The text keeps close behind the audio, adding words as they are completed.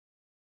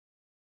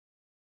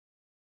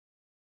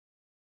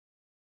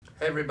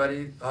Hey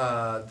everybody,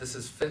 this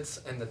is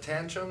Fitz and the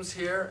Tantrums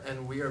here,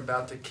 and we are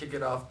about to kick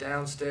it off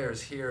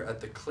downstairs here at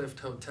the Clift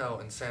Hotel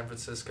in San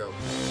Francisco.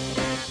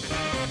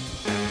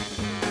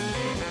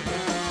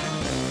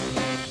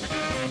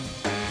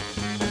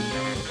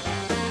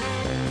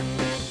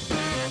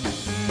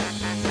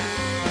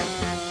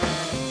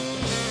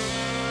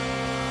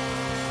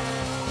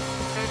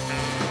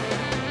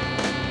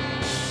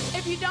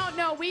 If you don't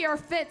know, we are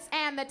Fitz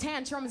and the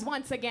Tantrums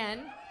once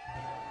again.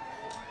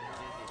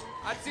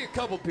 I see a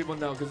couple people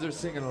know because they're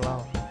singing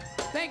along.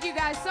 Thank you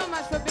guys so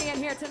much for being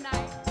here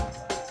tonight.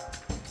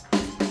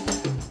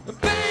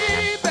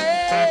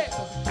 Baby,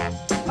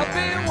 I've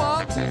been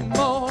wanting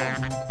more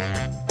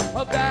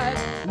of that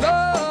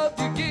love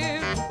you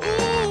give.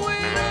 Ooh,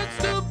 it hurts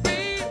to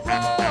be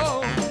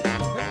wrong.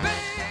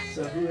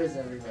 So who is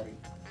everybody?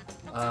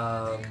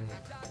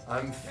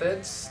 I'm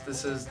Fitz,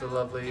 this is the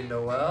lovely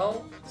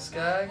Noelle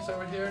Skaggs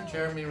over here,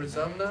 Jeremy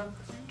Rizomna,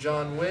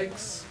 John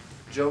Wiggs,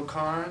 Joe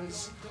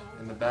Carnes,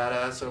 and the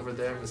badass over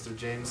there, Mr.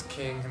 James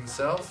King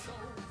himself.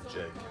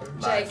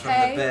 Live from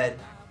the bed.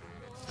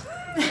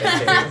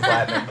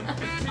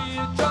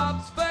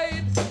 Teardrops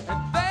fade,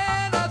 and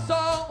then I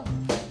saw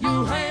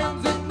your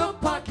hands in the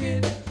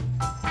pocket.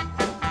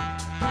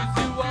 'Cause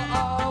you were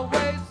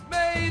always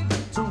made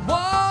to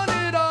want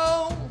it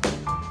all.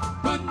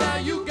 But now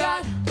you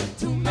got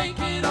to make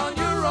it on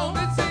your own.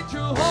 This ain't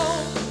your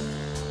home.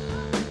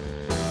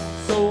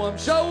 So I'm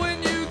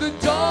showing you the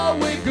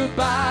doorway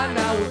goodbye.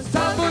 Now it's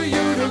time for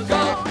you to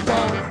go.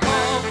 Don't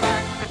come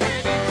back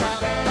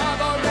anytime.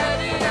 I've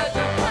already had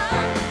your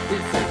time.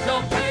 This is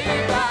your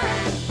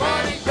payback.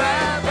 Money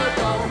grabber,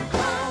 don't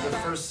come The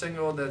back. first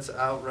single that's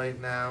out right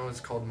now is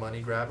called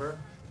Money Grabber.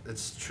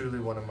 It's truly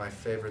one of my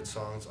favorite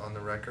songs on the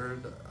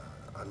record.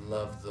 I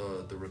love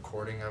the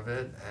recording of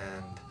it,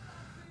 and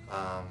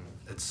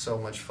it's so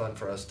much fun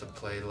for us to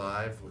play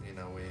live. You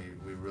know,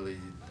 we really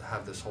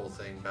have this whole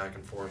thing back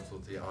and forth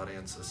with the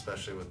audience,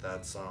 especially with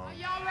that song. Are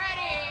y'all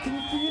ready? Can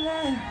you feel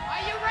it?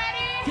 Are you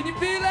ready? Can you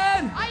feel it?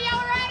 Are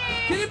y'all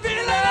ready? Can you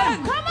feel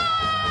it? Come on!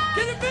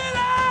 Can you feel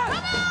it?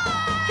 Come on!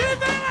 Can you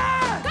feel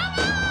it? Come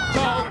on!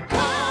 Don't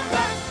come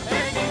back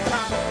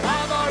anytime.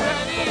 I've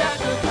already had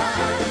your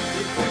time.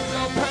 This is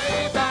your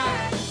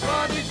payback.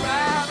 Money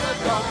grabber,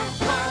 don't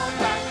come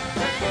back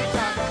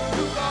anytime.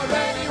 You've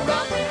already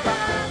run me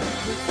down.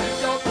 This is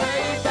your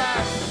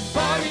payback.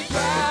 Money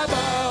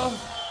grabber.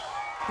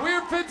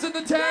 We're Fitz and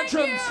the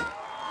Tantrums.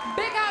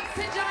 Big ups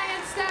to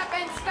Giant Step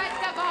and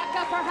Svedka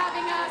Vodka for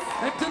having us.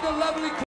 And to the lovely